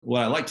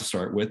what I like to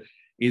start with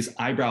is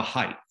eyebrow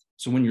height.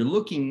 So when you're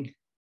looking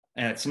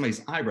at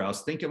somebody's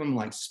eyebrows, think of them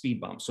like speed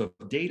bumps. So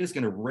if data is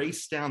going to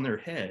race down their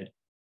head,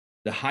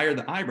 the higher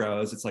the eyebrow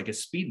is, it's like a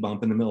speed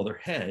bump in the middle of their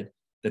head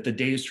that the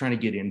data is trying to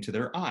get into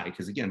their eye.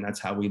 Because again, that's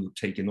how we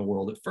take in the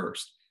world at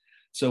first.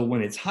 So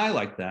when it's high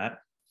like that,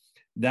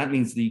 that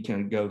means that you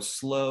can go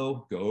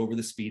slow, go over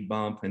the speed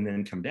bump, and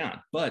then come down.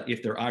 But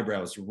if their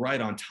eyebrow is right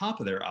on top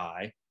of their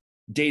eye,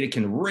 data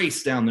can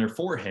race down their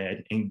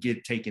forehead and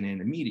get taken in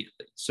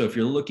immediately. So if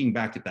you're looking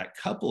back at that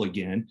couple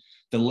again,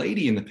 the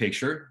lady in the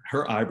picture,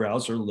 her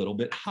eyebrows are a little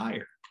bit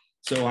higher.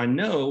 So I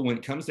know when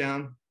it comes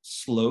down,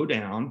 slow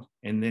down,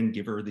 and then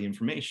give her the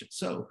information.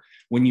 So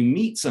when you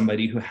meet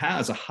somebody who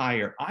has a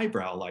higher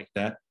eyebrow like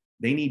that,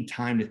 they need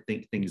time to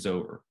think things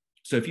over.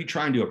 So if you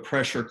try and do a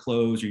pressure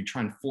close or you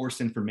try and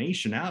force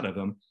information out of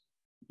them,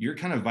 you're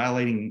kind of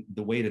violating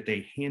the way that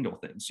they handle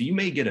things. So you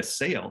may get a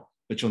sale,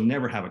 but you'll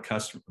never have a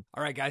customer.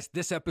 All right, guys,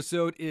 this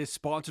episode is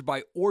sponsored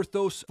by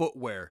Orthos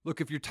Footwear. Look,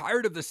 if you're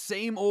tired of the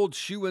same old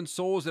shoe and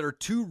soles that are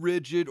too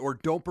rigid or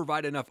don't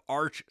provide enough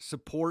arch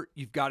support,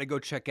 you've got to go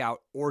check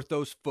out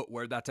Orthos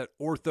Footwear. That's at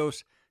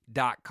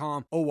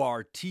orthos.com,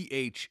 orthos.com.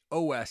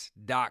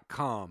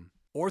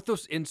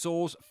 Orthos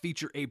insoles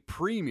feature a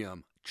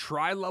premium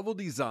tri-level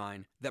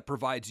design that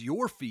provides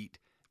your feet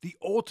the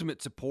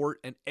ultimate support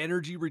and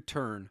energy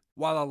return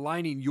while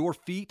aligning your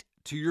feet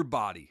to your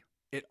body.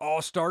 It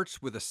all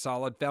starts with a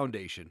solid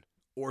foundation.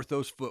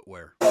 Orthos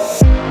Footwear.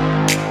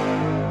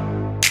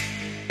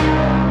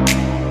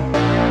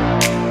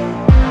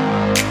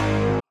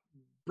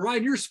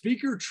 Brian, you're a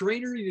speaker,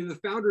 trainer, you're the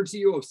founder and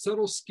CEO of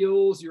Subtle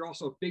Skills. You're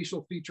also a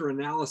facial feature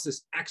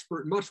analysis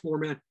expert, much more,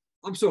 man.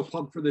 I'm so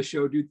pumped for this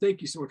show, dude.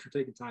 Thank you so much for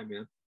taking time,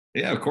 man.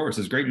 Yeah, of course.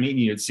 It's great meeting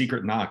you at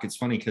Secret Knock. It's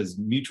funny because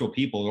mutual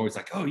people are always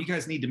like, oh, you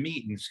guys need to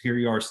meet. And here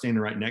you are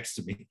standing right next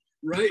to me.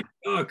 Right?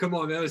 Oh, come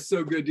on, man. That's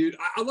so good, dude.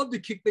 I love to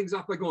kick things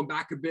off by going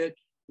back a bit.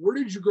 Where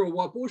did you grow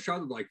up? What was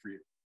childhood like for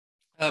you?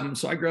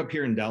 So I grew up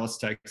here in Dallas,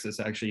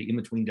 Texas, actually in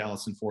between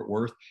Dallas and Fort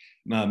Worth.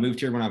 Moved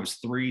here when I was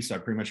 3, so I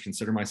pretty much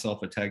consider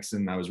myself a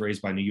Texan. I was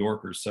raised by New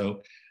Yorkers,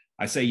 so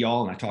I say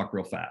y'all and I talk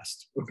real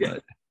fast. Okay.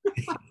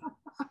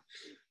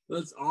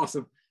 That's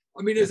awesome.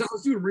 I mean, as I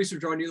was doing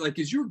research on you, like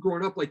as you were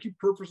growing up, like you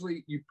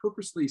purposely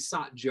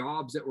sought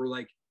jobs that were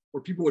like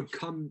where people would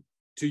come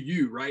to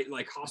you, right?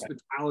 Like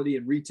hospitality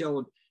and retail,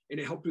 and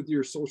it helped with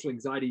your social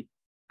anxiety.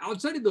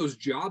 Outside of those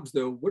jobs,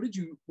 though, what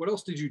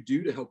else did you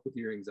do to help with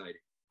your anxiety?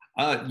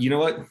 You know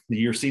what?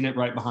 You're seeing it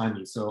right behind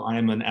me. So I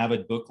am an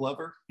avid book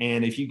lover.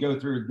 And if you go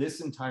through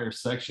this entire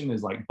section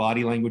is like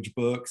body language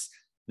books.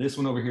 This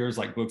one over here is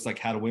like books like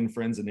How to Win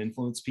Friends and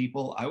Influence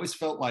People. I always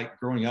felt like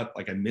growing up,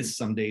 like I missed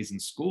some days in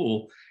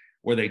school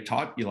where they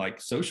taught you like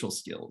social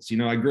skills. You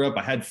know, I grew up,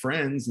 I had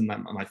friends and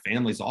my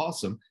family's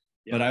awesome,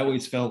 but I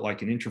always felt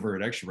like an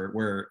introvert extrovert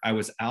where I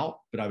was out,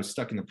 but I was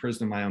stuck in the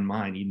prison of my own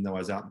mind, even though I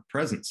was out in the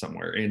present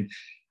somewhere. And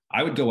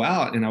I would go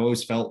out and I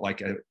always felt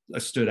like I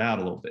stood out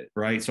a little bit,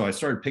 right? So I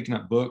started picking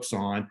up books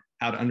on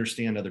how to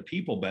understand other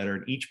people better.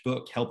 And each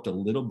book helped a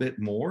little bit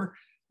more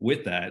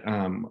with that.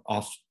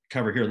 I'll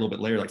cover here a little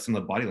bit later, like some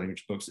of the body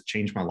language books that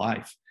changed my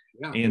life.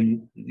 Yeah.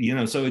 And, you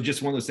know, so it's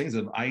just one of those things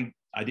that I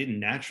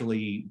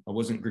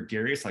wasn't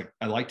gregarious. Like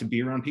I like to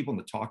be around people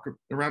and to talk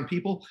around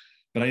people,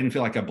 but I didn't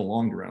feel like I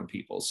belonged around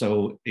people.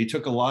 So it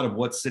took a lot of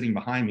what's sitting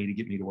behind me to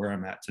get me to where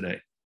I'm at today.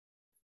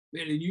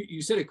 Man, and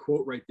you said a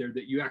quote right there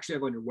that you actually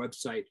have on your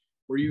website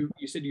where you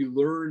said you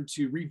learned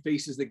to read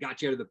faces that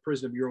got you out of the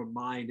prison of your own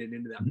mind and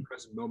into that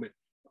present moment.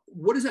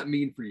 What does that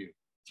mean for you?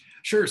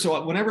 Sure.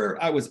 So whenever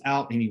I was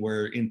out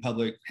anywhere in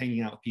public,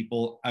 hanging out with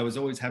people, I was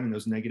always having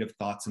those negative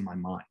thoughts in my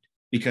mind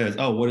because,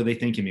 oh, what are they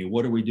thinking of me?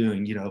 What are we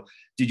doing? You know,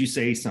 did you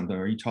say something?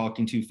 Are you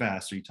talking too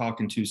fast? Are you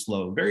talking too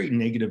slow? Very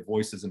negative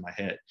voices in my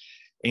head.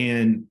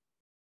 And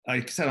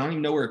like I said, I don't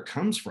even know where it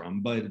comes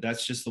from, but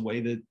that's just the way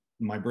that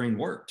my brain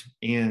worked.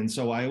 And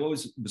so I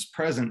always was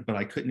present, but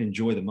I couldn't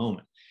enjoy the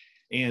moment.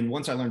 And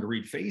once I learned to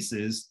read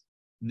faces,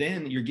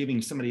 then you're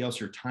giving somebody else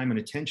your time and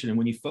attention. And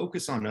when you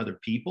focus on other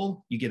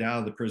people, you get out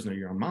of the prison of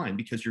your own mind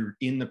because you're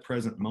in the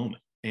present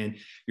moment and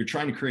you're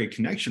trying to create a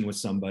connection with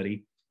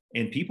somebody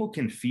and people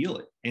can feel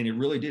it. And it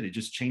really did. It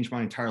just changed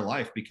my entire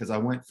life because I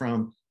went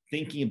from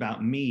thinking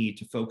about me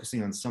to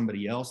focusing on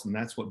somebody else. And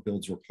that's what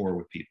builds rapport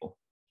with people.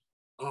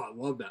 Oh, I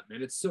love that,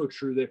 man. It's so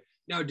true there.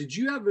 Now, did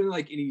you have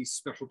any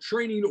special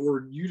training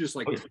or you just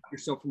taught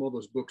yourself from all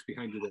those books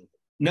behind you there?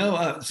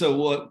 No.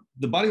 So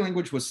the body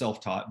language was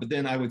self-taught, but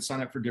then I would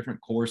sign up for different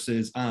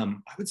courses. I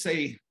would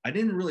say I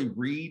didn't really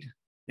read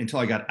until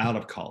I got out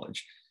of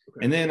college.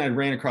 Okay. And then I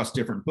ran across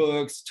different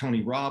books,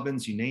 Tony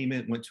Robbins, you name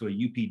it, went to a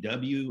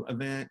UPW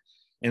event,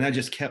 and I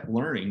just kept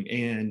learning.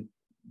 And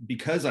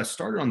because I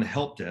started on the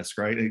help desk,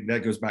 right?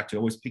 That goes back to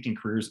always picking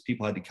careers that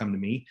people had to come to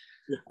me.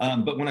 Yeah.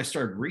 But when I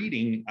started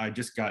reading, I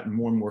just got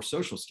more and more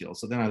social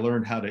skills. So then I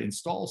learned how to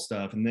install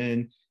stuff. And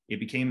then I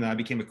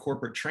became a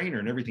corporate trainer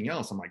and everything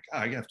else. I'm like,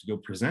 I have to go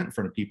present in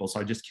front of people. So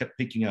I just kept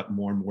picking up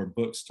more and more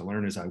books to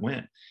learn as I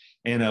went.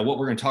 And what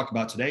we're going to talk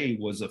about today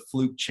was a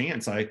fluke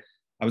chance. I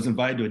was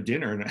invited to a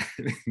dinner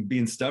and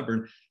being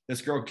stubborn,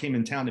 this girl came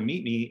in town to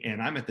meet me,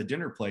 and I'm at the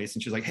dinner place,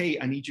 and she's like, hey,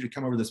 I need you to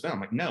come over to this event. I'm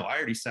like, no, I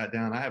already sat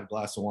down. I have a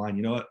glass of wine.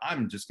 You know what?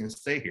 I'm just going to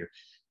stay here.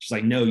 She's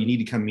like, no, you need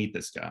to come meet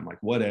this guy. I'm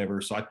like, whatever.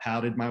 So I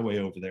pouted my way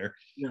over there,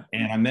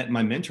 and I met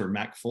my mentor,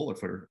 Mac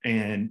Fullerford,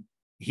 and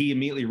he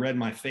immediately read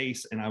my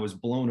face, and I was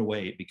blown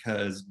away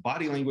because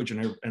body language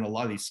and a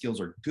lot of these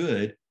skills are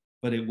good,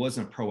 but it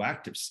wasn't a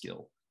proactive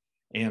skill.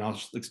 And I'll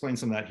explain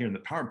some of that here in the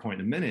PowerPoint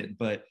in a minute,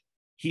 but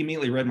he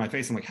immediately read my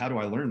face. I'm like, how do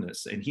I learn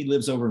this? And he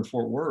lives over in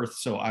Fort Worth.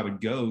 So I would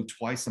go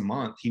twice a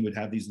month. He would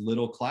have these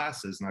little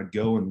classes, and I'd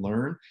go and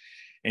learn.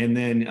 And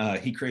then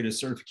he created a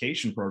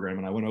certification program,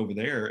 and I went over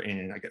there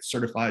and I got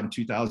certified in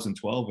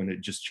 2012, and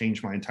it just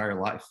changed my entire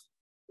life.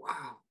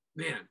 Wow,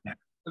 man.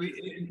 I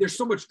mean, there's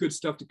so much good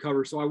stuff to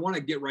cover. So I want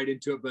to get right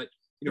into it, but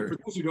for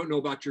those who don't know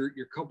about your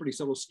company,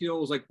 Subtle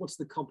Skills, like what's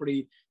the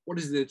company? What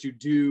is it that you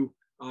do?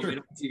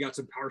 And you got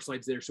some power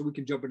slides there, so we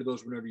can jump into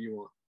those whenever you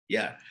want.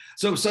 Yeah.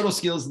 So Subtle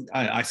Skills,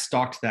 I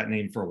stalked that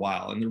name for a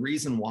while. And the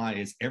reason why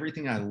is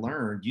everything I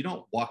learned, you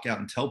don't walk out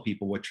and tell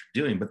people what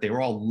you're doing, but they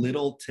were all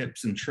little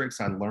tips and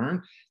tricks I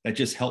learned that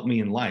just helped me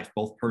in life,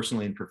 both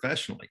personally and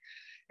professionally.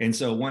 And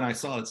so when I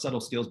saw that Subtle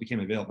Skills became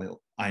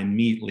available, I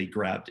immediately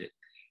grabbed it.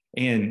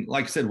 And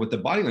like I said, with the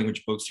body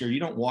language books here,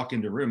 you don't walk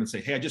into a room and say,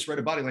 hey, I just read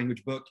a body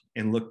language book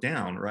and look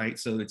down, right?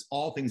 So it's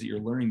all things that you're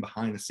learning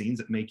behind the scenes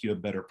that make you a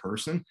better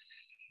person.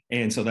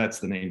 And so that's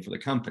the name for the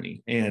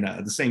company. And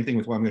the same thing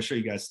with what I'm going to show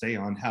you guys today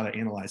on how to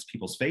analyze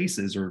people's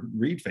faces or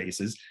read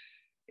faces.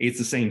 It's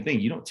the same thing.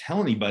 You don't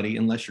tell anybody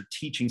unless you're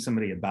teaching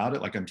somebody about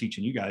it, like I'm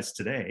teaching you guys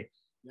today,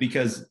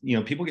 because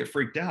people get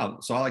freaked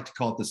out. So I like to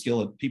call it the skill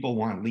of people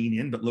want to lean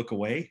in but look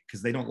away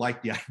because they don't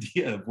like the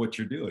idea of what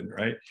you're doing,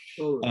 right?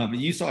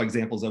 You saw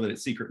examples of it at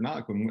Secret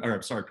Knock,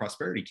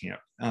 Prosperity Camp.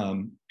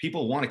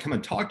 People want to come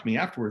and talk to me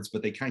afterwards,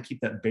 but they kind of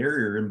keep that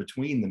barrier in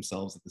between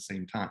themselves at the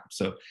same time.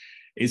 So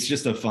it's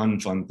just a fun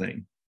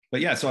thing.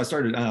 But yeah, so I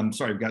started,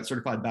 got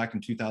certified back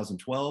in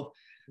 2012.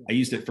 I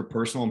used it for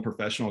personal and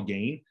professional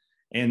gain.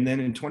 And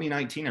then in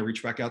 2019, I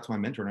reached back out to my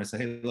mentor and I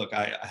said, hey, look,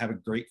 I have a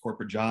great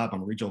corporate job.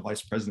 I'm a regional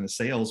vice president of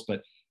sales,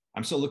 but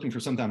I'm still looking for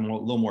something I'm a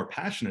little more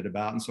passionate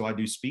about. And so I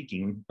do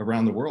speaking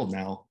around the world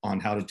now on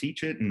how to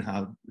teach it and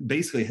how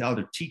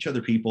to teach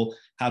other people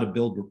how to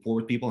build rapport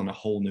with people in a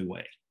whole new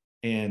way.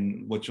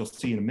 And what you'll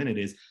see in a minute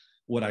is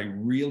what I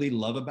really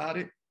love about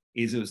it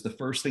is it was the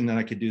first thing that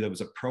I could do that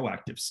was a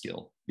proactive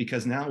skill.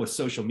 Because now with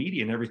social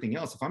media and everything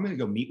else, if I'm going to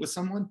go meet with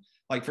someone,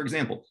 like for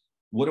example,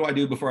 what do I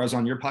do before I was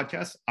on your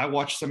podcast? I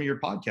watch some of your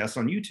podcasts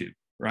on YouTube,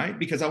 right?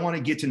 Because I want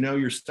to get to know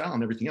your style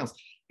and everything else.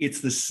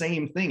 It's the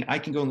same thing. I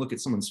can go and look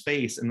at someone's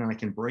face and then I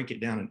can break it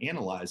down and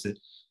analyze it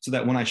so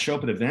that when I show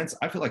up at events,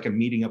 I feel like I'm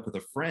meeting up with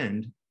a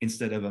friend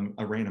instead of a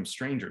random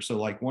stranger. So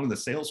like one of the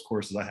sales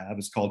courses I have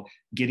is called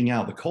Getting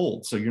Out of the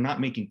Cold. So you're not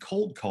making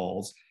cold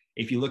calls.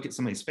 If you look at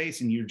somebody's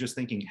face and you're just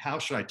thinking, how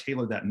should I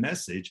tailor that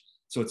message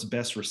so it's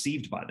best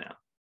received by them?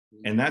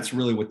 And that's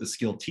really what the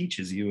skill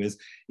teaches you is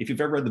if you've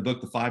ever read the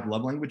book, The 5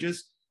 Love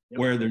Languages,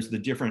 where there's the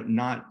different,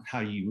 not how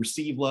you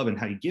receive love and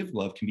how you give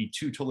love can be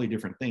two totally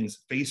different things.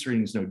 Face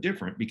reading is no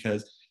different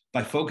because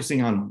by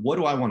focusing on what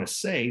do I want to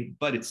say,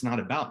 but it's not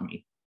about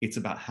me. It's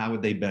about how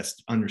would they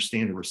best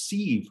understand or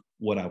receive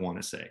what I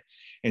want to say.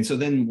 And so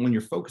then when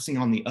you're focusing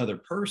on the other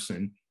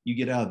person, you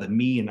get out of the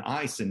me and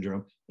I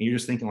syndrome and you're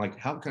just thinking like,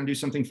 how can I do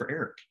something for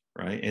Eric?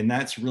 Right. And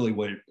that's really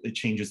what it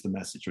changes the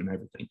message and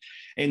everything.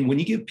 And when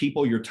you give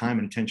people your time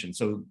and attention,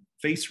 so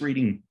face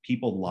reading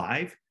people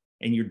live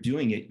and you're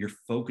doing it, you're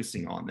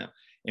focusing on them.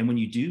 And when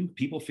you do,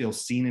 people feel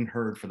seen and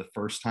heard for the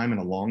first time in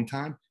a long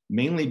time,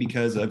 mainly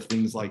because of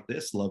things like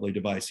this lovely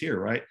device here,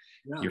 right?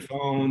 Yeah. Your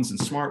phones and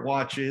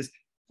smartwatches.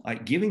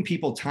 Like giving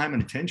people time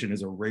and attention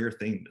is a rare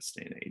thing in this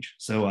day and age.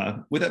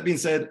 So with that being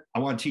said, I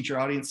want to teach your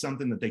audience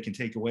something that they can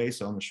take away.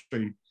 So I'm going to show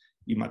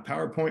you my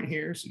PowerPoint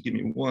here. So give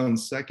me 1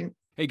 second.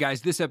 Hey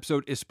guys, this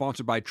episode is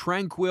sponsored by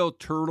Tranquil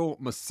Turtle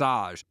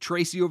Massage.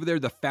 Tracy over there,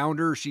 the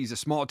founder, she's a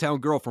small town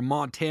girl from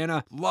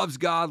Montana, loves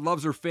God,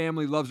 loves her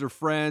family, loves her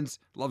friends,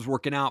 loves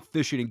working out,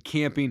 fishing, and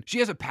camping. She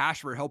has a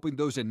passion for helping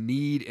those in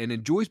need and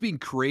enjoys being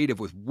creative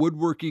with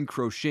woodworking,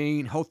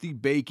 crocheting, healthy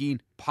baking,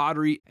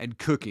 pottery, and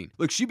cooking.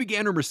 Look, she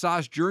began her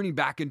massage journey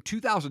back in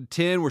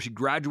 2010 where she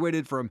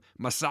graduated from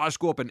massage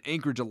school up in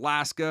Anchorage,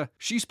 Alaska.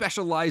 She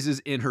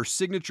specializes in her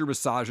signature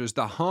massages,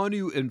 the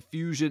Hanu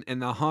Infusion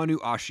and the Hanu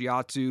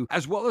Ashiatsu,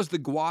 as well as the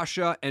gua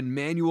sha and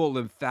manual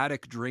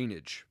lymphatic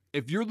drainage.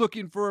 If you're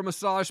looking for a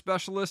massage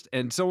specialist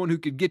and someone who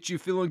can get you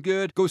feeling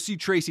good, go see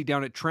Tracy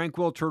down at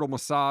Tranquil Turtle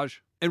Massage.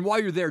 And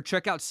while you're there,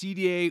 check out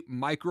CDA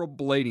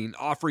Microblading,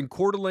 offering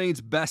Coeur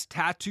d'Alene's best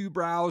tattoo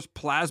brows,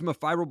 plasma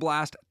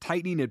fibroblast,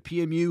 tightening, and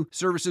PMU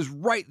services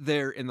right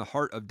there in the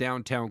heart of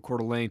downtown Coeur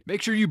d'Alene.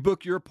 Make sure you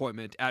book your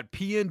appointment at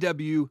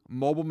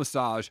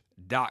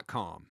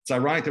pnwmobilemassage.com. It's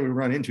ironic that we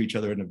run into each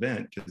other at an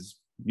event because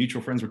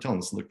mutual friends were telling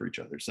us to look for each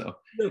other. So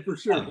yeah, for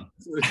sure.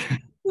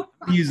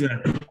 Use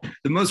that.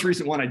 The most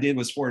recent one I did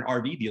was for an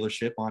RV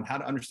dealership on how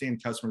to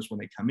understand customers when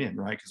they come in,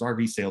 right? Because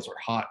RV sales are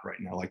hot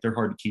right now. Like they're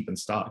hard to keep in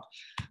stock.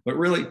 But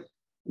really,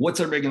 what's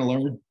everybody going to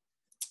learn?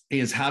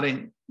 is how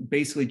to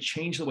basically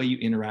change the way you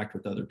interact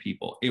with other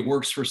people. It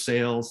works for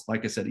sales.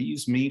 Like I said, it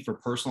used me for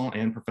personal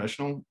and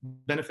professional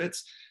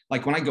benefits.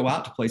 Like when I go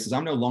out to places,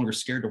 I'm no longer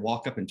scared to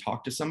walk up and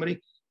talk to somebody,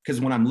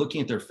 because when I'm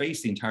looking at their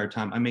face the entire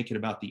time, I make it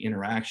about the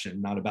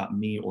interaction, not about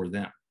me or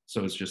them.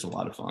 So it's just a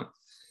lot of fun.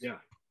 Yeah.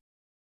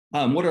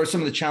 What are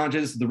some of the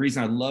challenges? The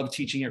reason I love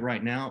teaching it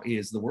right now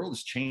is the world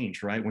has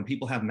changed, right? When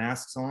people have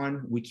masks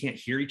on, we can't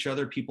hear each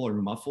other. People are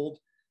muffled.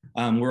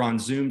 We're on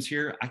Zooms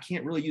here. I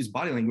can't really use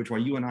body language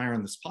while you and I are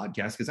on this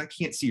podcast because I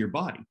can't see your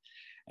body.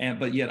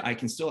 But yet I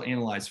can still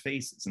analyze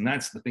faces. And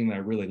that's the thing that I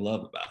really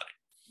love about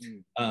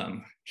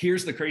it.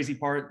 Here's the crazy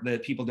part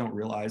that people don't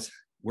realize.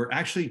 We're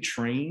actually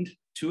trained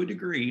to a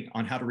degree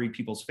on how to read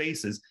people's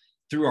faces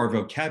through our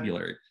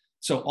vocabulary.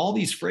 So all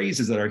these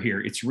phrases that are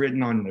here, it's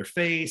written on their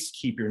face: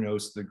 keep your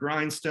nose to the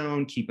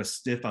grindstone, keep a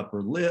stiff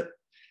upper lip,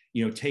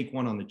 take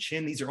one on the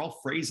chin. These are all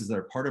phrases that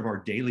are part of our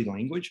daily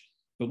language,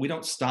 but we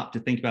don't stop to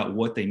think about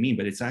what they mean,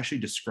 but it's actually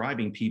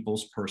describing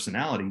people's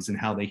personalities and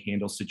how they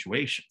handle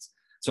situations.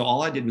 So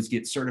all I did was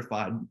get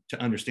certified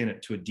to understand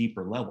it to a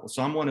deeper level.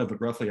 So I'm one of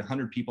roughly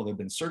 100 people that have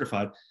been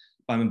certified,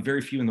 but I'm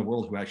very few in the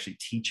world who actually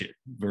teach it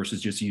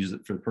versus just use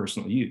it for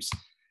personal use.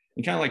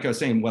 And kind of like I was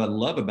saying, what I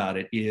love about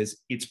it is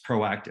it's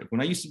proactive.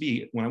 When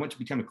I went to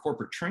become a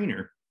corporate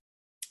trainer,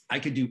 I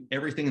could do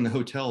everything in the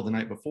hotel the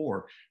night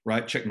before,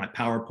 right? Check my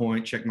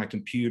PowerPoint, check my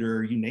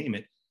computer, you name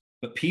it.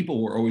 But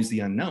people were always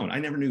the unknown. I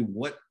never knew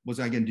what was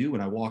I going to do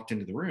when I walked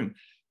into the room.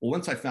 Well,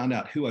 once I found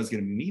out who I was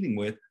going to be meeting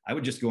with, I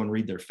would just go and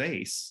read their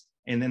face.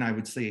 And then I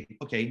would say,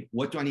 okay,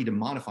 what do I need to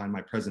modify in my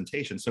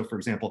presentation? So for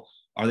example,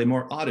 are they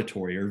more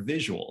auditory or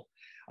visual?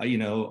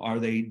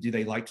 Do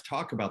they like to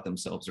talk about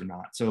themselves or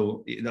not?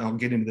 So I'll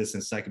get into this in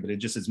a second, but it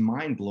just is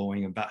mind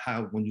blowing about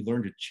how when you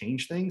learn to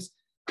change things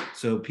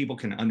so people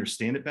can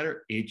understand it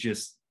better, it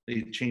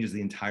changes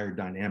the entire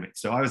dynamic.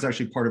 So I was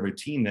actually part of a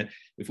team that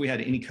if we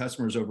had any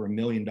customers over $1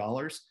 million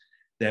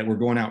that were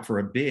going out for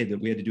a bid that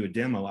we had to do a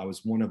demo, I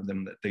was one of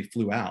them that they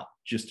flew out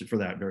just for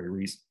that very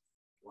reason.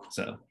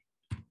 So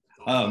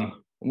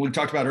we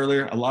talked about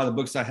earlier, a lot of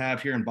the books I have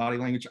here in body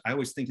language, I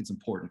always think it's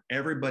important.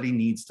 Everybody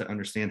needs to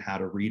understand how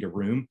to read a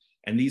room.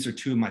 And these are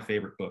two of my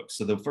favorite books.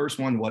 So the first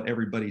one, What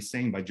Everybody's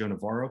Saying by Joe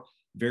Navarro,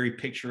 very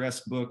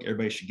picturesque book.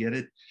 Everybody should get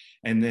it.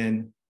 And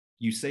then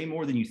You Say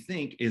More Than You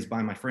Think is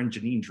by my friend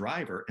Janine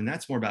Driver. And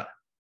that's more about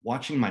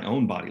watching my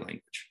own body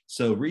language.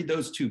 So read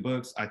those two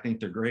books. I think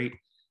they're great.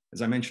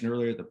 As I mentioned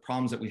earlier, the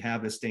problems that we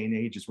have this day and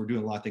age is we're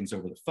doing a lot of things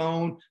over the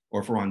phone, or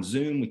if we're on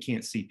Zoom, we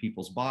can't see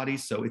people's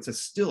bodies. So it's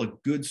still a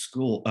good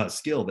skill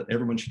that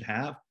everyone should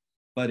have,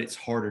 but it's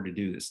harder to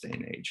do this day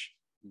and age.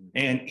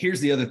 And here's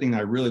the other thing that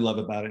I really love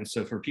about it. And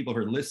so for people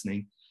who are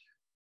listening,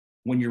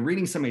 when you're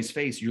reading somebody's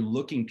face, you're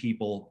looking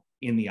people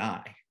in the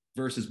eye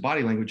versus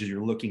body language is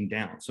you're looking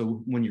down.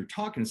 So when you're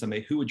talking to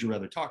somebody, who would you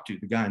rather talk to?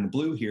 The guy in the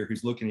blue here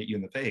who's looking at you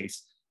in the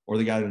face, or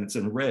the guy that's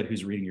in red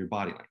who's reading your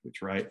body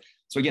language, right?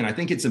 So again, I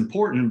think it's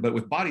important, but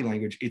with body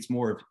language, it's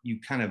more of you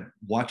kind of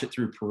watch it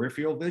through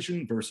peripheral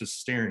vision versus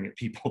staring at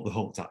people the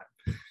whole time.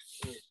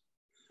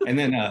 And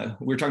then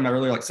we were talking about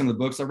earlier, like some of the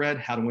books I read,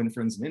 How to Win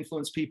Friends and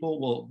Influence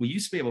People. Well, we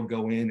used to be able to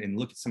go in and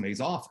look at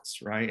somebody's office,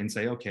 right? And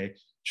say, okay,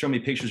 show me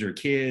pictures of your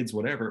kids,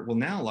 whatever. Well,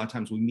 now a lot of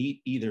times we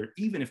meet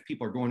even if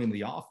people are going into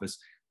the office,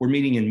 we're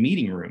meeting in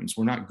meeting rooms.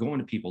 We're not going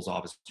to people's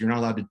offices. You're not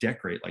allowed to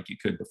decorate like you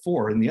could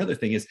before. And the other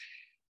thing is,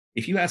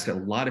 if you ask a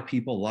lot of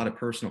people a lot of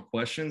personal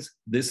questions,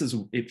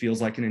 it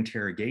feels like an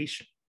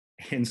interrogation.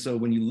 And so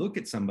when you look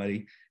at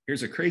somebody,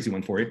 here's a crazy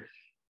one for you.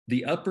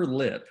 The upper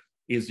lip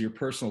is your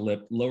personal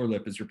lip, lower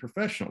lip is your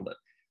professional lip.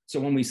 So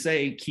when we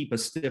say keep a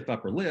stiff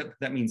upper lip,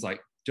 that means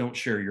like don't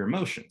share your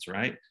emotions,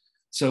 right?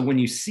 So when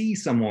you see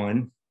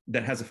someone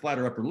that has a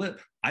flatter upper lip,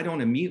 I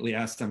don't immediately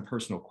ask them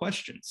personal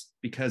questions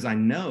because I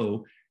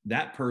know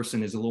that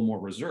person is a little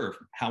more reserved.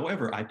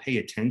 However, I pay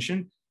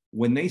attention.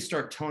 When they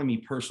start telling me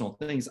personal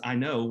things, I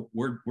know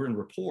we're in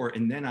rapport,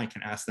 and then I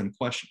can ask them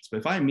questions. But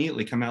if I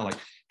immediately come out like,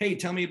 hey,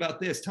 tell me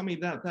about this, tell me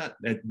about that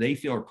they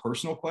feel are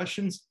personal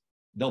questions,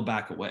 they'll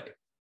back away.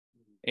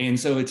 And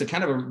so it's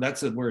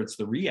where it's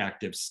the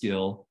reactive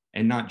skill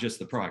and not just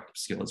the proactive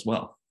skill as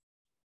well.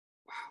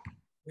 Wow,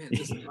 man,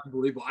 this is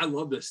unbelievable. I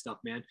love this stuff,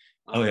 man.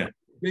 Oh yeah.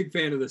 Big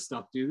fan of this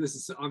stuff, dude.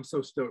 I'm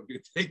so stoked,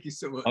 dude. Thank you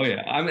so much. Oh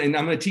yeah. I'm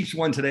going to teach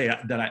one today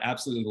that I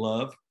absolutely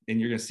love. And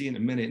you're going to see in a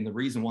minute. And the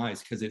reason why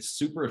is because it's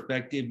super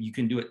effective. You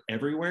can do it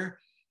everywhere.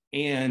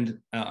 And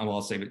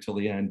I'll save it till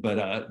the end.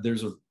 But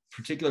there's a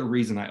particular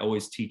reason I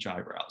always teach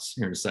eyebrows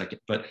here in a second.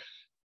 But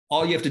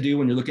all you have to do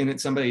when you're looking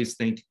at somebody is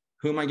think,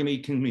 who am I going to be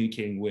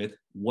communicating with?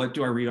 What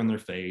do I read on their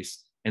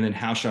face? And then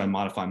how should I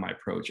modify my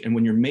approach? And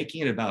when you're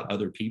making it about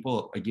other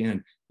people,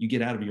 again, you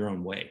get out of your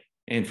own way.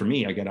 And for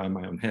me, I get out of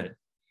my own head.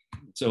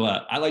 So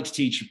I like to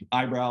teach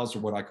eyebrows, or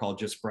what I call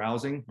just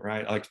browsing,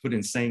 right? I like to put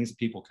in sayings that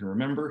people can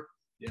remember.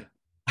 Yeah.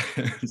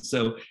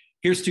 So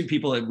here's two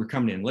people that were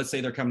coming in. Let's say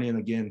they're coming in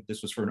again.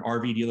 This was for an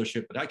RV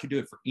dealership, but I could do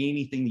it for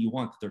anything that you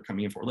want that they're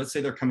coming in for. Let's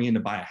say they're coming in to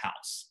buy a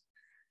house.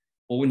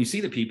 Well, when you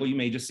see the people, you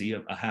may just see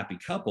a happy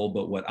couple,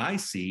 but what I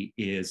see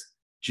is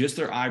just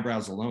their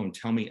eyebrows alone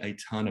tell me a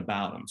ton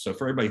about them. So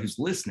for everybody who's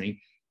listening,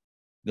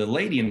 The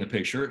lady in the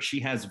picture, she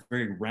has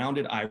very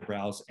rounded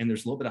eyebrows, and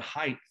there's a little bit of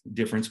height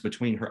difference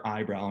between her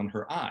eyebrow and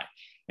her eye.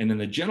 And then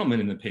the gentleman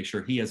in the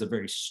picture, he has a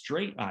very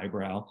straight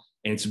eyebrow,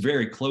 and it's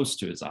very close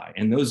to his eye.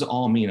 And those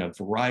all mean a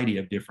variety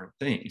of different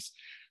things.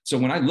 So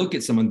when I look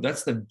at someone,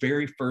 that's the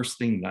very first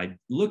thing that I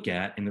look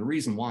at. And the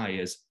reason why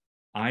is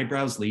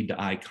eyebrows lead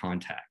to eye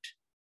contact.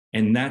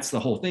 And that's the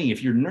whole thing.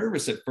 If you're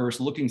nervous at first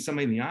looking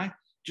somebody in the eye,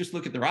 just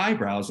look at their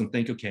eyebrows and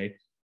think, okay,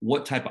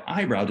 what type of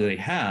eyebrow do they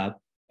have?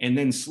 And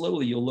then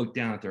slowly you'll look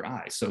down at their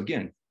eyes. So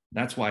again,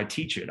 that's why I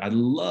teach it. I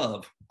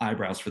love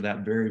eyebrows for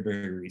that very,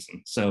 very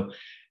reason. So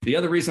the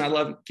other reason I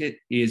love it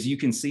is you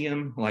can see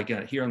them like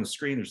here on the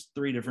screen, there's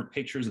 3 different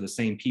pictures of the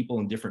same people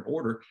in different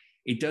order.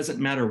 It doesn't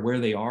matter where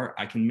they are.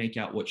 I can make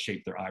out what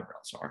shape their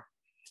eyebrows are.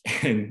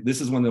 And this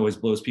is one that always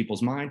blows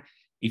people's mind.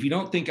 If you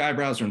don't think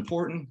eyebrows are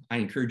important, I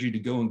encourage you to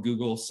go and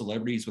Google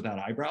celebrities without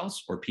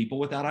eyebrows or people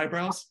without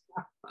eyebrows.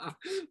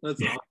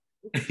 That's awesome.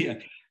 Yeah.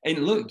 And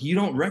look, you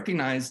don't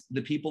recognize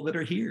the people that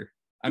are here.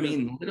 I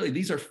mean, literally,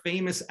 these are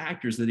famous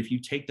actors that if you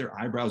take their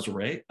eyebrows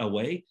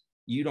away,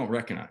 you don't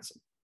recognize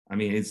them. I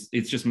mean,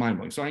 it's just mind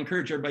blowing. So I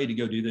encourage everybody to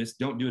go do this.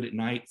 Don't do it at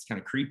night. It's kind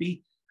of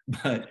creepy,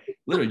 but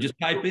literally just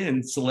type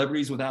in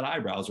celebrities without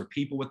eyebrows or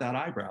people without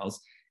eyebrows,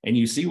 and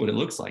you see what it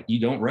looks like. You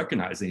don't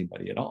recognize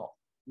anybody at all.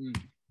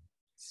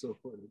 So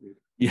funny, dude.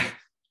 Yeah.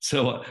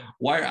 So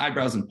why are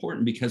eyebrows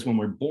important? Because when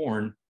we're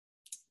born,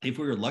 if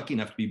we were lucky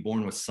enough to be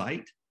born with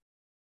sight,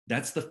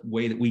 that's the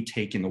way that we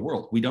take in the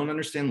world. We don't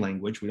understand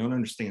language. We don't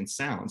understand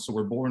sound. So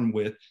we're born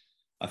with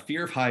a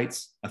fear of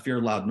heights, a fear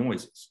of loud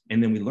noises.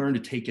 And then we learn to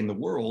take in the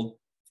world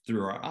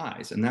through our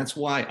eyes. And that's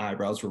why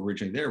eyebrows were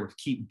originally there, to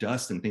keep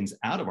dust and things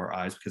out of our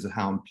eyes because of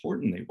how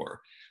important they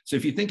were. So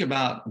if you think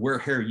about where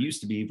hair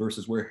used to be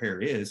versus where hair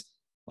is,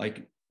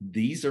 like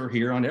these are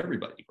here on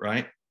everybody,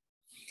 right?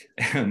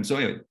 And so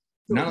anyway,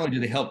 not only do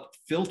they help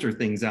filter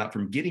things out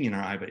from getting in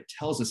our eye, but it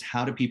tells us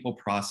how do people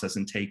process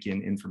and take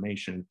in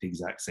information at the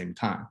exact same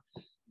time.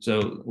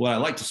 So what I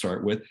like to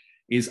start with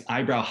is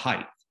eyebrow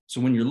height.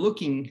 So when you're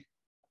looking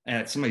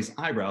at somebody's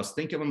eyebrows,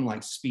 think of them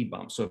like speed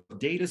bumps. So if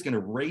data is going to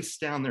race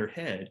down their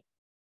head,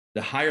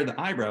 the higher the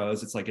eyebrow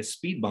is, it's like a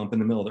speed bump in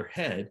the middle of their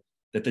head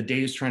that the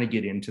data is trying to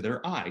get into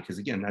their eye. Because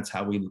again, that's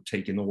how we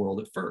take in the world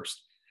at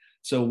first.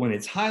 So when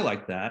it's high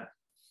like that,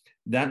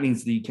 that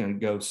means that you can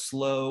go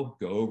slow,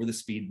 go over the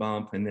speed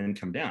bump, and then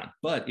come down.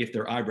 But if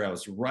their eyebrow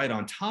is right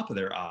on top of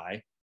their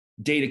eye,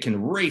 data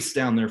can race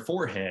down their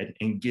forehead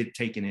and get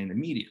taken in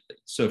immediately.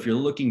 So if you're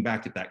looking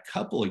back at that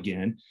couple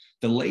again,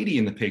 the lady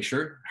in the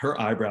picture, her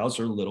eyebrows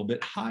are a little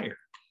bit higher.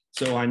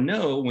 So I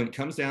know when it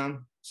comes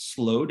down,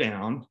 slow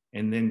down,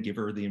 and then give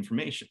her the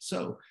information.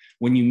 So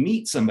when you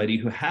meet somebody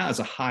who has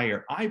a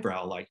higher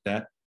eyebrow like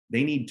that,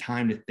 they need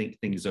time to think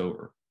things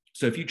over.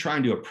 So if you try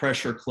and do a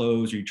pressure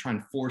close or you try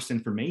and force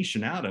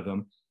information out of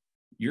them,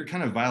 you're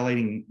kind of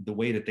violating the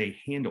way that they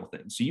handle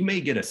things. So you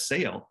may get a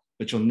sale,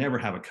 but you'll never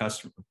have a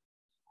customer.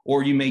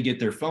 Or you may get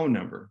their phone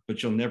number,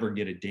 but you'll never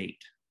get a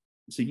date.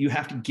 So you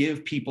have to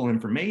give people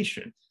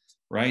information,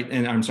 right?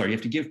 And I'm sorry, you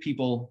have to give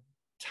people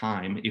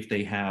time if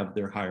they have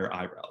their higher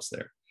eyebrows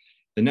there.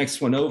 The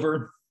next one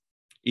over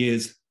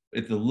is,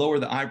 if the lower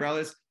the eyebrow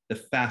is, the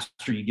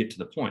faster you get to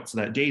the point. So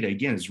that data,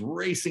 again, is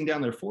racing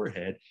down their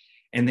forehead,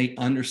 and they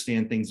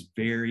understand things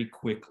very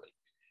quickly.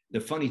 The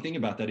funny thing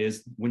about that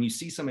is when you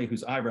see somebody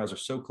whose eyebrows are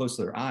so close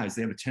to their eyes,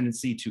 they have a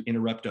tendency to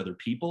interrupt other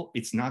people.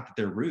 It's not that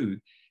they're rude.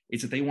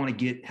 It's that they want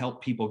to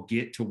help people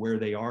get to where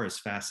they are as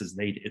fast as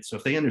they did. So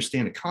if they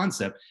understand a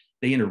concept,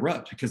 they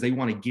interrupt because they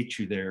want to get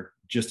you there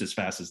just as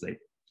fast as they did.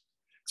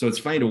 So it's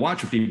funny to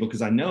watch with people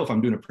because I know if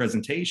I'm doing a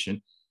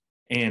presentation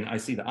and I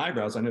see the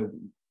eyebrows, I know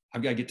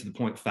I've got to get to the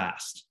point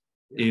fast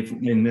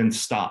and then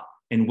stop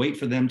and wait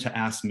for them to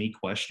ask me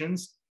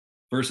questions.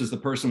 Versus the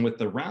person with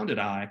the rounded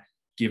eye,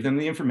 give them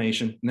the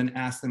information, and then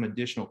ask them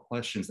additional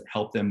questions that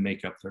help them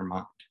make up their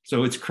mind.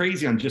 So it's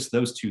crazy on just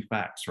those 2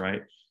 facts,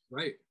 right?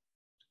 Right.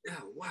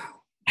 Yeah. Wow.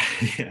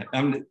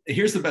 Yeah.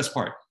 Here's the best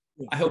part.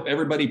 I hope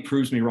everybody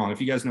proves me wrong.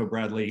 If you guys know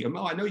Brad Lee,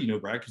 oh, I know you know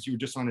Brad because you were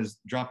just on his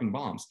dropping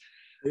bombs.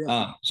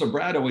 Yeah. So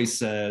Brad always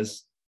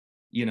says,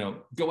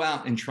 go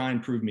out and try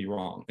and prove me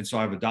wrong. And so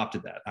I've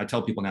adopted that. I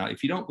tell people now,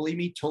 if you don't believe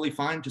me, totally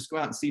fine. Just go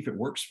out and see if it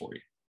works for you.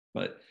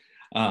 But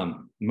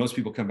most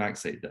people come back and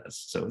say it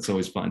does. So it's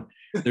always fun.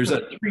 There's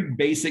 3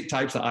 basic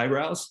types of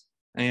eyebrows.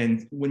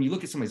 And when you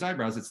look at somebody's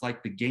eyebrows, it's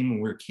like the game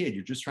when we're a kid.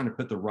 You're just trying to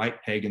put the right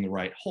peg in the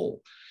right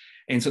hole.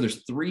 And so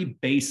there's 3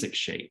 basic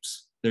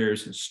shapes.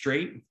 There's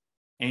straight,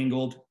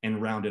 angled, and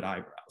rounded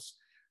eyebrows.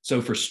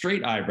 So for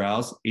straight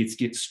eyebrows, it's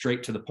get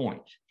straight to the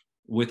point.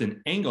 With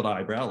an angled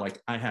eyebrow, like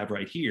I have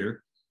right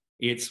here,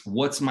 it's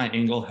what's my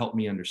angle? Help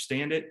me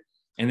understand it.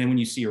 And then when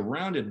you see a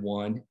rounded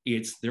one,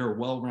 it's they're a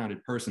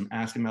well-rounded person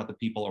asking about the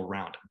people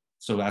around them.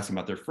 So asking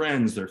about their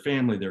friends, their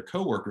family, their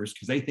coworkers,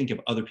 because they think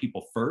of other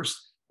people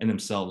first and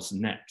themselves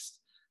next.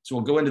 So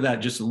we'll go into that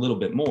just a little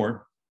bit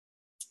more.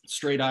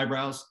 Straight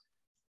eyebrows,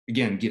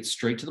 again, get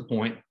straight to the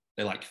point.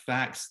 They like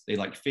facts, they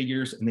like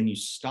figures, and then you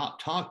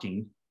stop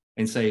talking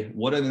and say,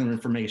 what other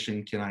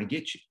information can I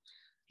get you?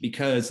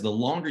 Because the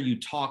longer you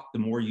talk, the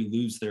more you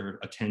lose their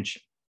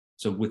attention.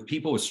 So with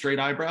people with straight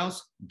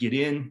eyebrows, get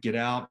in, get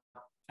out,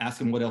 ask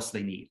them what else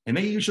they need. And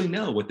they usually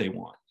know what they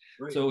want.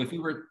 Right. So if we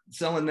were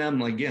selling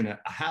them, like, again,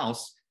 a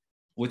house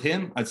with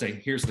him, I'd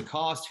say, here's the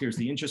cost, here's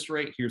the interest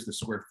rate, here's the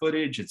square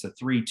footage. It's a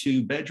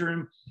 3-2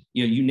 bedroom,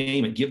 you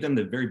name it, give them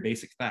the very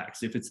basic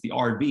facts. If it's the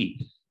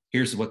RV,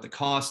 here's what the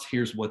cost,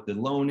 here's what the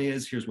loan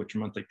is, here's what your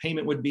monthly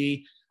payment would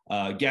be,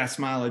 gas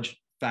mileage,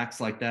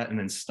 facts like that, and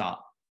then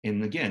stop.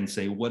 And again,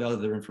 say, what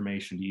other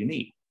information do you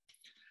need?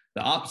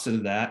 The opposite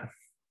of that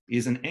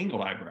is an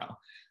angled eyebrow.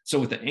 So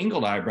with the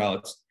angled eyebrow,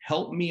 it's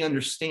help me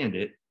understand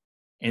it,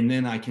 and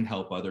then I can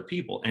help other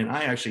people. And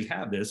I actually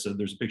have this. So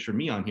there's a picture of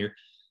me on here.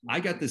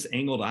 I got this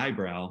angled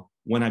eyebrow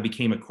when I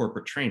became a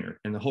corporate trainer.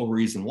 And the whole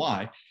reason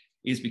why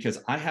is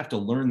because I have to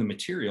learn the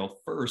material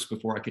first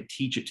before I could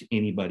teach it to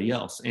anybody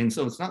else. And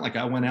so it's not like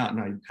I went out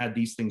and I had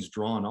these things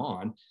drawn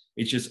on.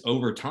 It's just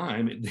over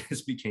time,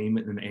 this became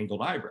an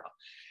angled eyebrow.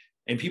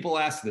 And people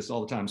ask this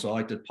all the time. So I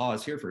like to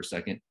pause here for a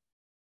second.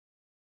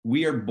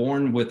 We are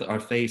born with our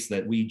face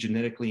that we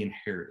genetically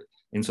inherited.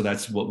 And so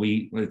that's what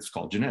it's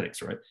called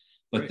genetics, right?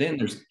 But then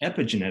there's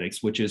epigenetics,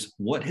 which is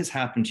what has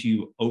happened to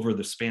you over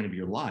the span of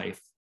your life.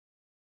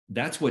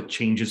 That's what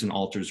changes and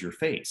alters your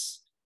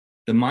face.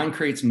 The mind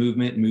creates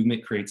movement,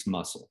 movement creates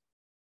muscle.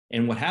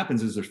 And what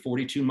happens is there's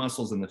 42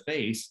 muscles in the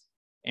face.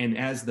 And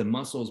as the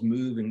muscles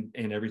move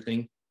and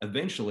everything,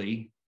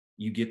 eventually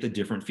you get the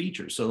different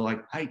features. So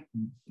like I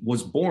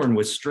was born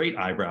with straight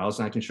eyebrows,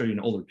 and I can show you an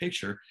older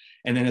picture.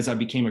 And then as I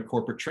became a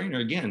corporate trainer,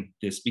 again,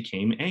 this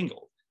became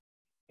angled.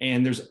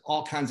 And there's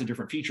all kinds of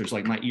different features.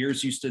 Like my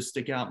ears used to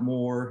stick out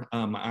more.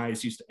 My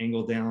eyes used to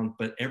angle down,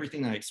 but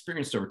everything I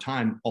experienced over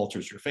time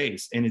alters your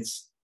face. And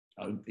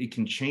it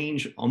can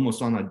change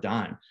almost on a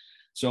dime.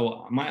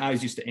 So my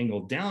eyes used to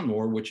angle down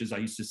more, which is I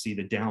used to see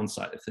the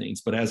downside of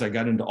things. But as I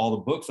got into all the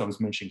books I was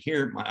mentioning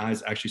here, my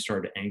eyes actually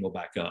started to angle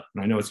back up.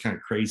 And I know it's kind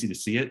of crazy to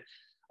see it,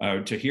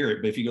 to hear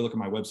it. But if you go look at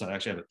my website, I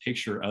actually have a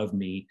picture of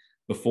me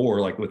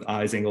before, like with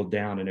eyes angled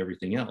down and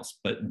everything else.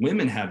 But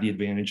women have the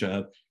advantage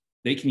of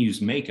they can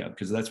use makeup,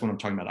 because that's when I'm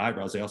talking about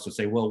eyebrows. They also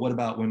say, well, what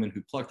about women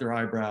who pluck their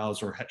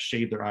eyebrows or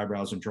shave their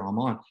eyebrows and draw them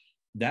on?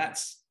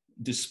 That's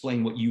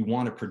displaying what you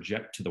want to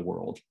project to the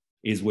world,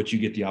 is what you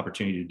get the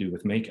opportunity to do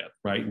with makeup,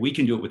 right? We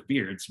can do it with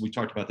beards. We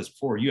talked about this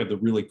before. You have the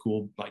really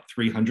cool, like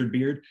 300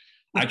 beard.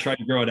 I tried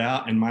to grow it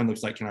out and mine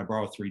looks like, can I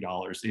borrow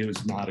 $3? It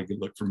was not a good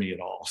look for me at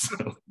all.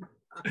 So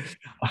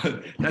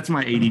that's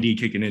my ADD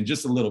kicking in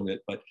just a little bit.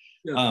 But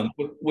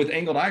with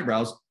angled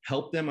eyebrows,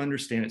 help them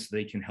understand it so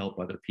they can help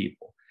other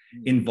people.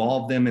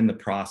 Involve them in the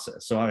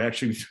process. So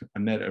I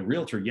met a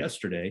realtor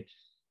yesterday,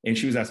 and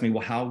she was asking me,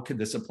 well, how could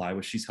this apply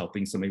when she's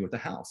helping somebody with a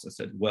house? I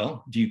said,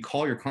 well, do you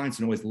call your clients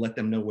and always let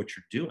them know what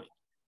you're doing?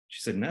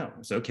 She said, no.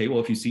 I said, okay, well,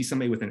 if you see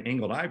somebody with an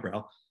angled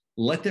eyebrow,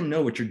 let them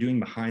know what you're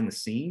doing behind the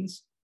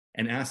scenes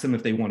and ask them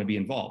if they want to be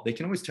involved. They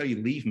can always tell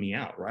you, leave me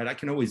out, right? I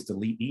can always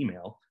delete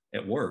email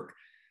at work.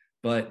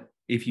 But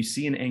if you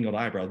see an angled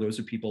eyebrow, those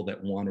are people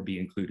that want to be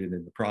included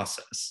in the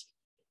process.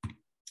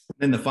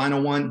 Then the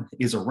final one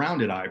is a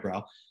rounded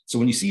eyebrow. So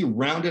when you see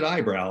rounded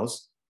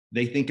eyebrows,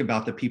 they think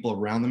about the people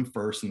around them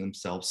first and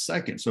themselves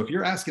second. So if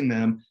you're asking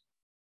them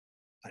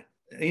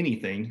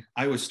anything,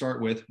 I would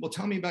start with, well,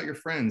 tell me about your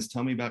friends,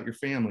 tell me about your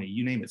family,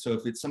 you name it. So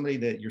if it's somebody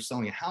that you're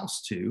selling a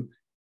house to,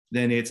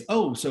 then it's,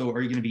 oh, so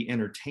are you going to be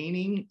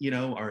entertaining?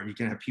 Are you going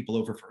to have people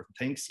over for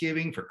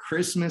Thanksgiving, for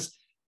Christmas?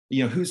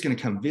 Who's going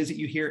to come visit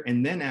you here?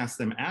 And then ask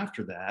them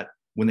after that,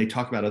 when they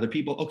talk about other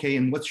people, okay,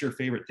 and what's your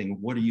favorite thing?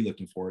 What are you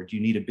looking for? Do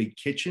you need a big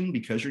kitchen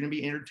because you're going to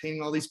be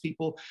entertaining all these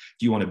people?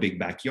 Do you want a big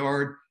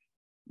backyard?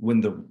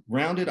 When the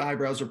rounded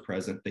eyebrows are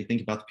present, they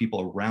think about the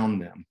people around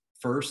them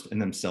first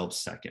and themselves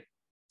second.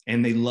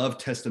 And they love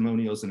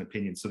testimonials and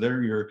opinions. So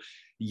they're your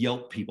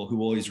Yelp people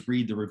who always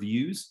read the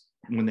reviews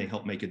when they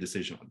help make a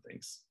decision on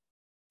things.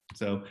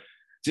 So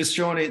just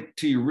showing it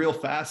to you real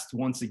fast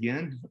once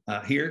again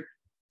here.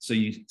 So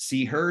you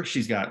see her,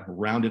 she's got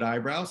rounded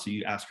eyebrows. So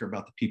you ask her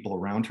about the people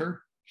around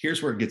her.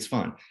 Here's where it gets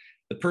fun.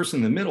 The person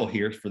in the middle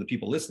here, for the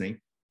people listening,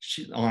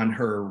 on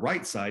her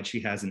right side, she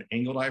has an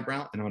angled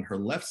eyebrow, and on her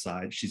left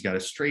side, she's got a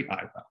straight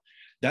eyebrow.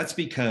 That's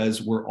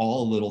because we're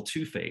all a little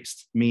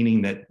two-faced,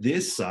 meaning that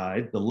this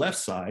side, the left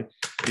side,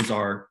 is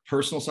our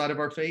personal side of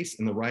our face,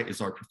 and the right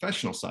is our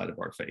professional side of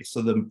our face.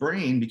 So the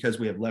brain, because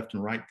we have left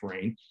and right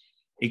brain,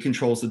 it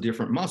controls the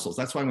different muscles.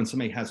 That's why when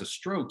somebody has a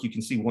stroke, you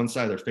can see one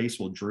side of their face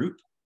will droop.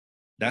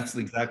 That's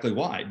exactly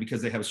why,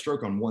 because they have a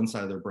stroke on one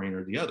side of their brain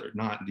or the other,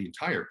 not the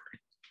entire brain.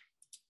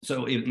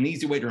 So an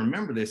easy way to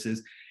remember this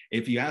is,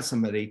 if you ask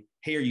somebody,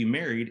 hey, are you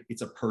married?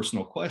 It's a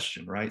personal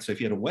question, right? So if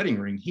you had a wedding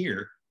ring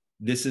here,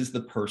 this is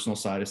the personal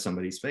side of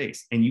somebody's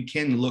face. And you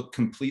can look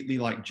completely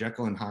like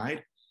Jekyll and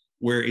Hyde,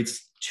 where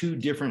it's two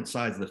different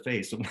sides of the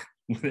face. So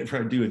whenever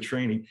I do a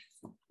training,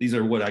 these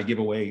are what I give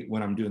away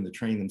when I'm doing the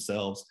training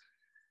themselves.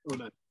 Oh,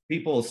 no.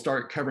 People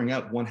start covering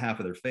up one half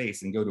of their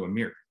face and go to a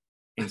mirror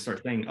and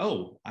start saying,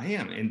 oh, I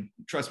am. And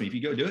trust me, if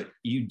you go do it,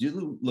 you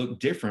do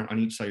look different on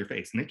each side of your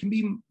face. And it can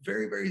be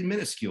very, very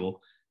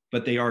minuscule,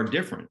 but they are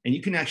different. And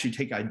you can actually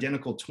take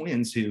identical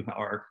twins who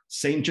are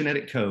same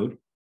genetic code,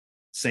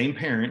 same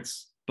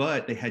parents,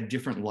 but they had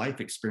different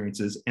life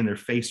experiences and their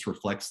face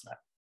reflects that.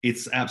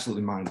 It's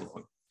absolutely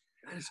mind-blowing.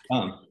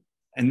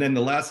 And then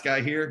the last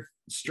guy here,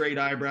 straight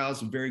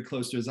eyebrows, very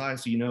close to his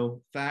eyes. So, you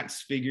know,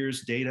 facts,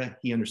 figures, data,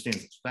 he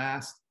understands it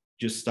fast.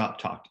 Just stop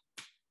talking.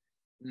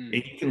 And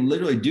you can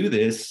literally do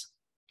this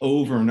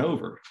over and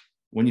over.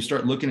 When you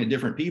start looking at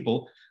different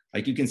people,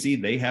 like you can see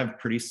they have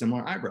pretty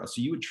similar eyebrows.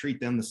 So you would treat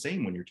them the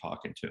same when you're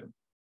talking to them.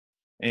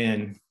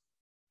 And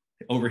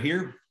over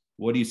here,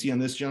 what do you see on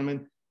this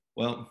gentleman?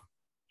 Well,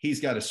 he's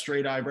got a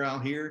straight eyebrow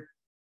here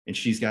and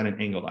she's got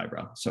an angled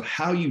eyebrow. So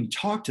how you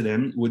talk to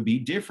them would be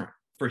different.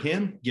 For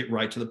him, get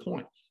right to the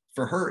point.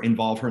 For her,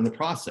 involve her in the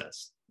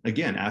process.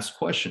 Again, ask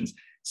questions,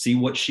 see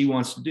what she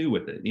wants to do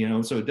with it. You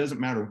know, so it doesn't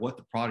matter what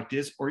the product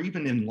is or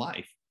even in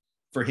life.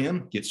 For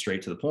him, get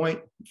straight to the point.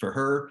 For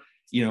her,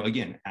 you know,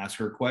 again, ask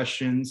her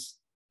questions,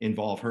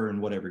 involve her in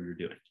whatever you're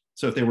doing.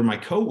 So if they were my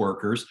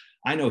coworkers,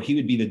 I know he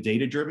would be the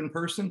data-driven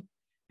person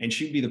and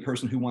she'd be the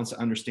person who wants to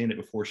understand it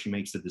before she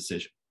makes the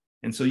decision.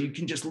 And so you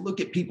can just look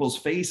at people's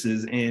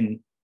faces and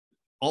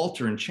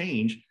alter and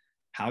change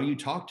how you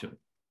talk to them.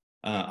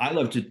 I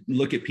love to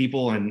look at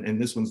people,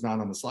 and this one's not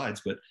on the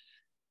slides, but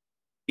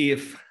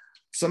if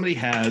somebody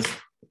has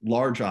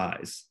large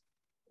eyes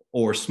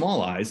or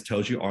small eyes,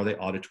 tells you, are they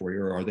auditory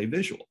or are they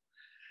visual?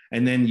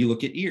 And then you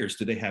look at ears.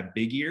 Do they have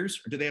big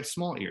ears or do they have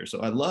small ears? So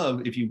I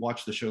love, if you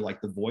watch the show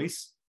like The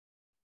Voice,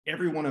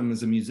 every one of them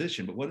is a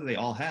musician, but what do they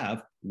all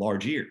have?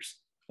 Large ears.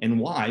 And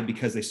why?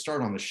 Because they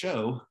start on the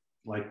show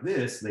like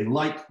this, they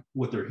like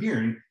what they're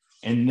hearing,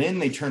 and then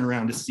they turn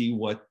around to see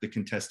what the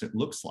contestant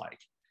looks like.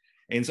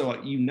 And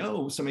so, you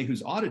know, somebody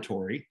who's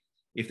auditory,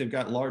 if they've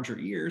got larger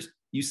ears,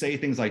 you say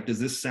things like, does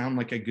this sound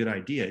like a good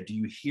idea? Do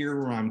you hear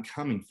where I'm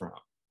coming from?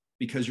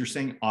 Because you're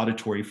saying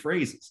auditory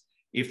phrases.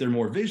 If they're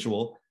more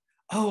visual,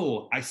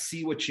 oh, I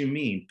see what you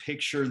mean.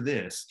 Picture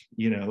this,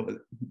 you know,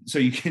 so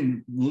you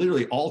can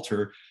literally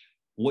alter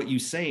what you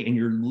say and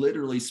you're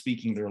literally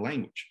speaking their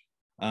language.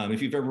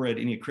 If you've ever read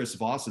any of Chris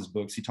Voss's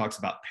books, he talks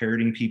about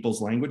parroting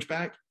people's language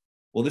back.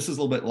 Well, this is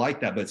a little bit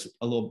like that, but it's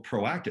a little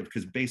proactive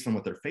because based on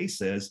what their face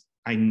says,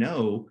 I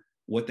know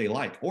what they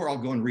like. Or I'll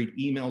go and read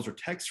emails or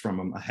texts from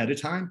them ahead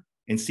of time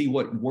and see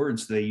what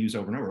words they use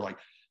over and over. Like,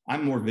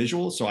 I'm more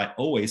visual, so I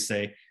always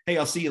say, hey,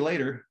 I'll see you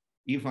later,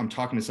 even if I'm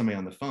talking to somebody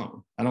on the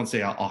phone. I don't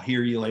say I'll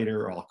hear you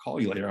later or I'll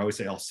call you later. I always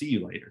say I'll see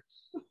you later.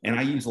 And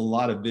I use a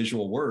lot of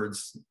visual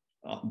words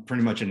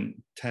pretty much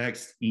in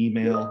text,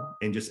 email,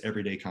 and just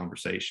everyday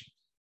conversation.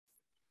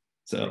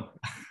 So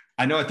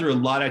I know I threw a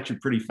lot at you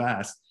pretty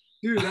fast.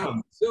 Dude, that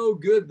was so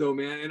good though,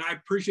 man. And I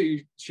appreciate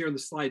you sharing the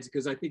slides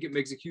because I think it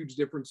makes a huge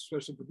difference,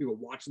 especially for people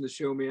watching the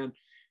show, man.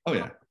 Oh,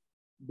 yeah.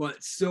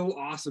 But so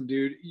awesome,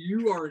 dude.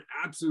 You are an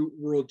absolute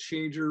world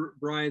changer,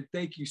 Brian.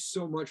 Thank you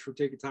so much for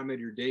taking time out of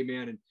your day,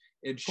 man,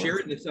 and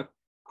sharing this stuff.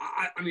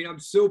 I mean, I'm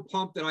so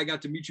pumped that I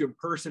got to meet you in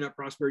person at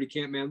Prosperity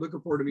Camp, man.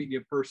 Looking forward to meeting you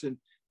in person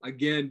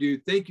again,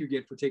 dude. Thank you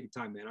again for taking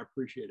time, man. I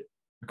appreciate it.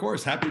 Of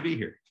course. Happy to be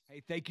here.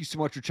 Hey, thank you so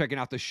much for checking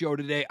out the show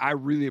today. I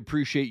really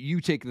appreciate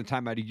you taking the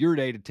time out of your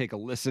day to take a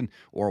listen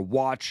or a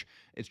watch.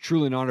 It's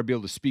truly an honor to be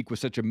able to speak with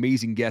such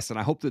amazing guests, and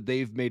I hope that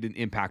they've made an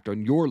impact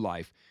on your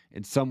life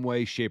in some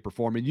way, shape, or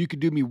form. And you could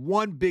do me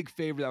one big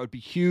favor that would be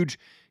huge.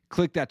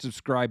 Click that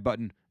subscribe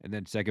button, and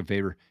then second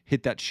favor,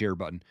 hit that share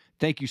button.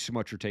 Thank you so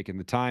much for taking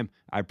the time.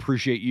 I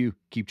appreciate you.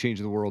 Keep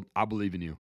changing the world. I believe in you.